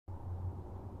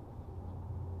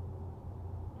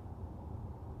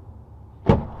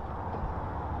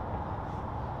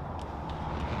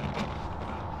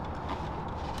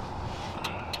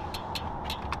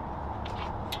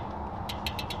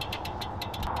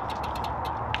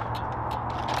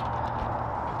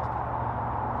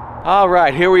All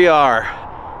right, here we are,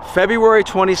 February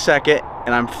 22nd,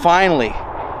 and I'm finally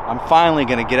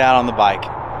gonna get out on the bike.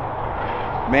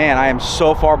 Man, I am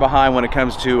so far behind when it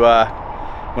comes to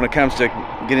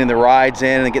getting the rides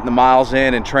in and getting the miles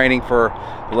in and training for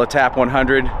the LeEtape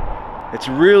 100. It's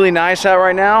really nice out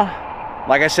right now.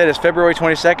 Like I said, it's February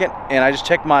 22nd, and I just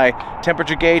checked my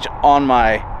temperature gauge on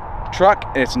my truck,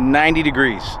 and it's 90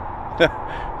 degrees.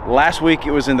 Last week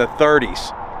it was in the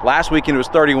 30s. Last weekend it was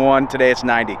 31, today it's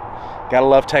 90. Gotta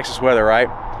love Texas weather, right?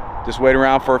 Just wait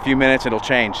around for a few minutes, it'll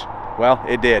change. Well,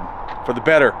 it did, for the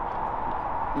better.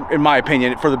 In my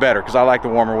opinion, for the better, because I like the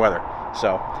warmer weather.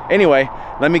 So, anyway,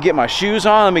 let me get my shoes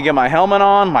on, let me get my helmet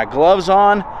on, my gloves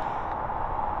on,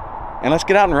 and let's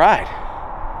get out and ride.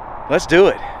 Let's do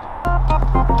it.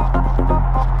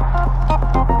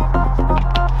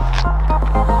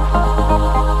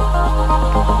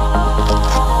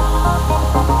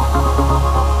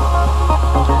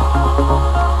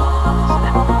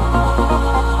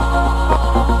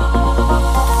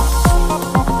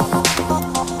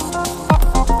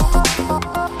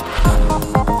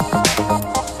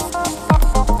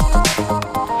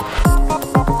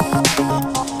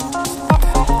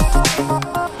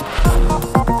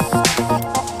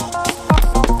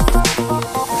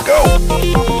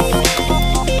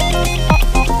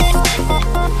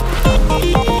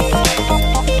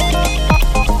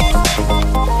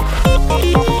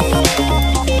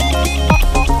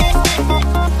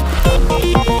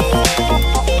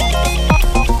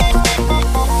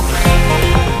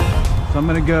 I'm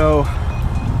gonna go,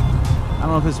 I don't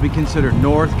know if this would be considered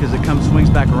north because it swings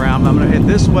back around, but I'm gonna hit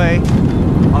this way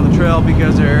on the trail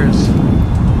because there's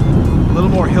a little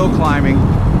more hill climbing,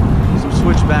 some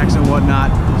switchbacks and whatnot.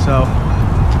 So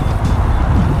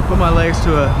put my legs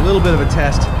to a little bit of a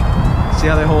test, see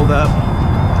how they hold up,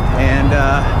 and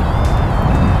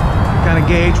kind of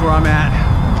gauge where I'm at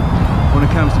when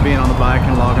it comes to being on the bike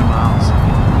and logging miles.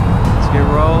 Let's get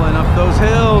rolling up those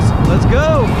hills. Let's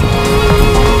go.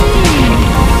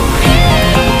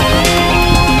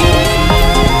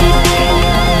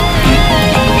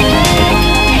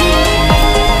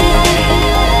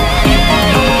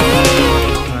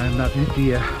 I'm about to hit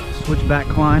the switchback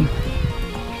climb.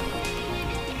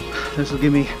 This will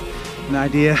give me an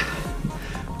idea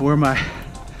of where my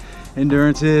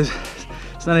endurance is.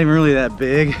 It's not even really that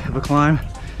big of a climb,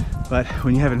 but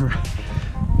when you haven't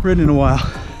ridden in a while,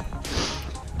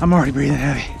 I'm already breathing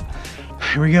heavy.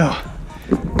 Here we go.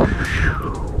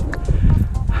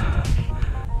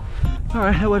 All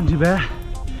right, that wasn't too bad.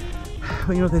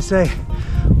 But you know what they say,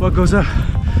 what goes up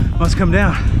must come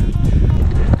down.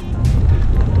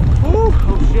 Ooh,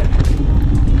 oh shit.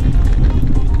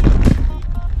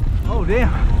 Oh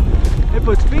damn, they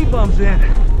put speed bumps in.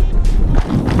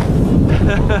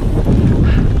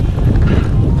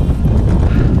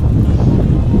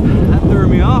 That threw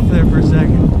me off there for a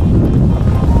second.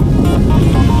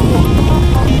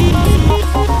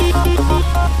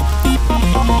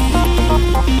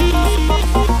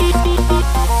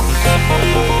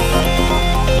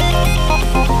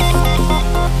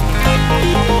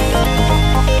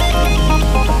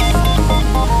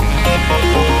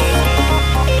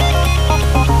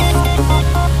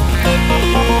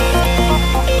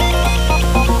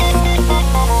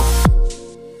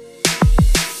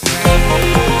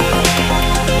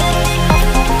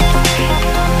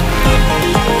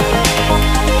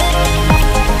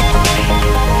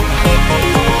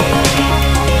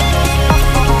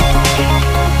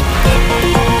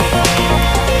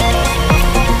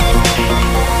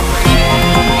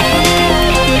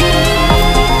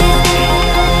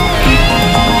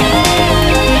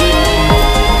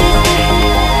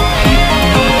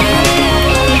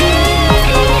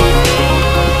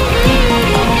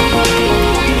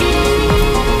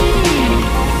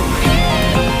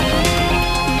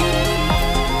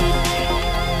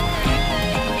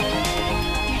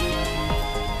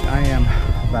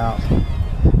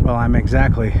 I'm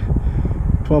exactly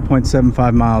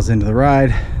 12.75 miles into the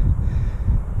ride,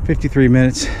 53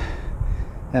 minutes,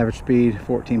 average speed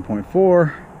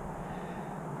 14.4,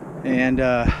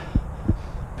 and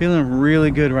feeling really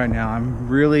good right now. I'm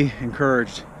really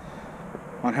encouraged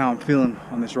on how I'm feeling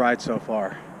on this ride so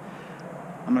far.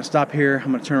 I'm gonna stop here,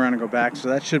 I'm gonna turn around and go back, so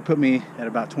that should put me at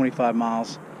about 25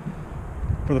 miles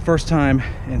for the first time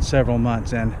in several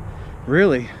months, and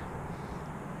really,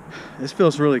 this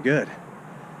feels really good.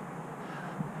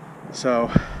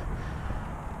 So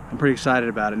I'm pretty excited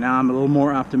about it. Now I'm a little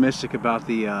more optimistic about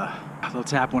the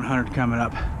LeEtape 100 coming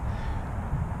up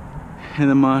in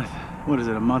the month. What is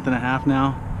it, a month and a half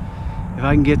now? If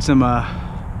I can get some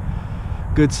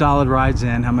good solid rides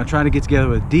in, I'm gonna try to get together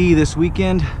with D this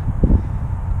weekend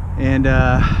and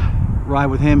ride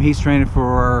with him. He's training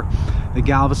for the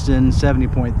Galveston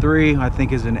 70.3, I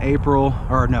think is in April,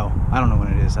 or no, I don't know when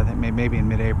it is. I think maybe in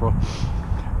mid-April,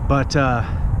 but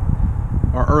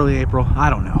or early April, I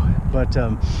don't know. But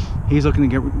he's looking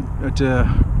to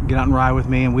get out and ride with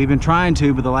me, and we've been trying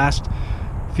to, but the last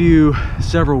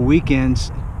several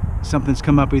weekends something's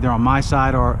come up either on my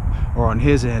side or on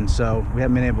his end, so we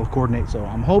haven't been able to coordinate. So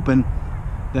I'm hoping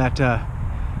that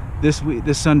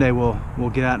this Sunday we'll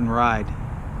get out and ride,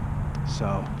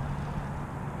 so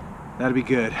that'd be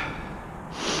good.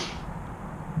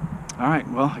 All right,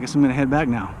 well, I guess I'm gonna head back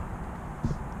now.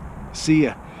 See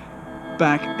ya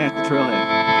back at the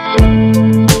trailhead.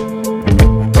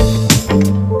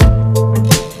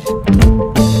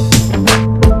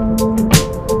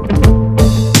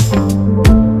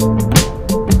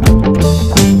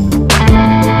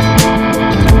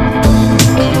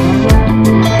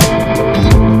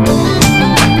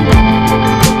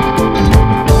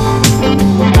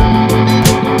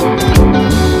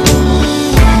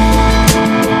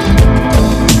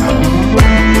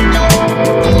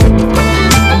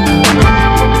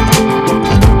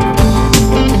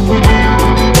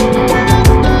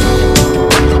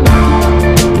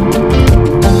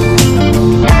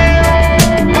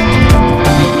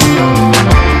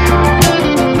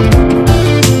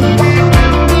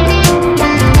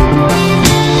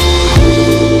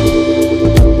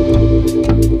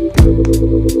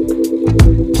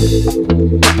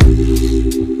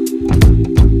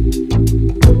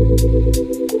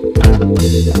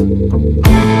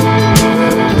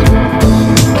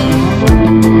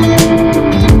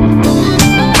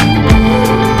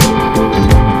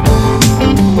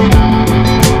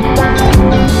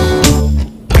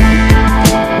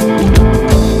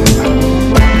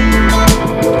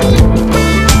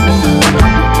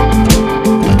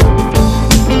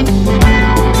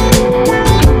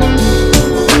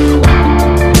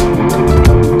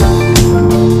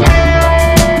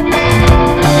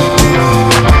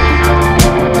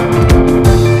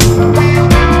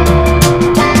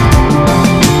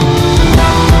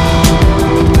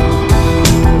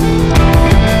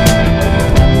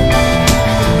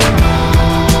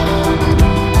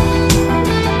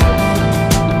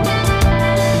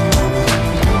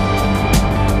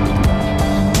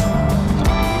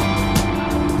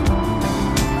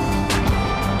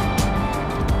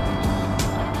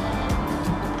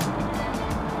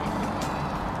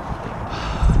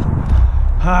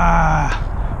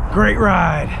 Great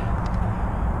ride.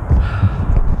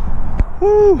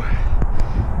 Woo,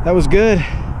 that was good.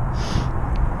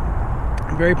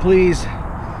 I'm very pleased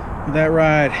with that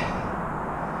ride.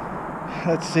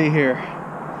 Let's see here.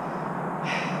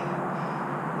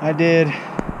 I did,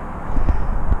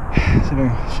 let's see if I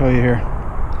can show you here,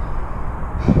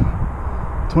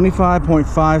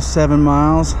 25.57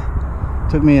 miles.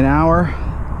 Took me an hour,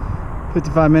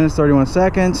 55 minutes, 31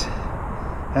 seconds.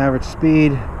 Average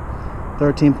speed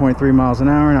 13.3 miles an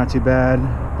hour, not too bad.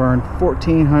 Burned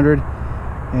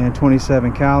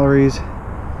 1,427 calories.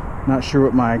 Not sure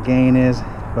what my gain is,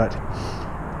 but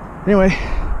anyway,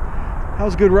 that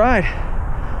was a good ride.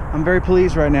 I'm very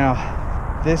pleased right now.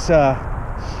 This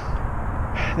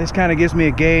kind of gives me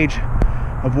a gauge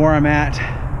of where I'm at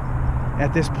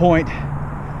this point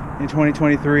in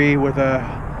 2023 with a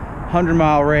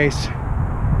 100-mile race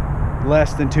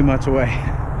less than 2 months away.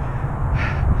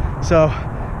 So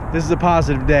this is a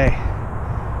positive day,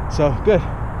 so good.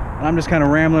 And I'm just kind of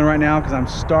rambling right now because I'm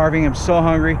starving. I'm so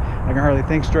hungry I can hardly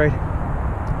think straight.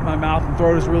 My mouth and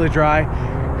throat is really dry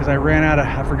because I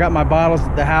forgot my bottles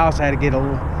at the house. I had to get a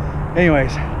little,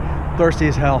 anyways, thirsty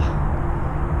as hell.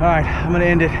 All right, I'm gonna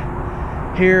end it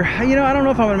here. You know, I don't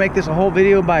know if I'm gonna make this a whole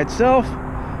video by itself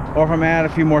or if I'm gonna add a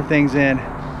few more things in,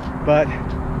 but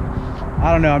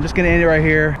I don't know. I'm just gonna end it right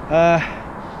here.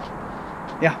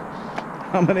 Yeah,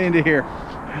 I'm gonna end it here.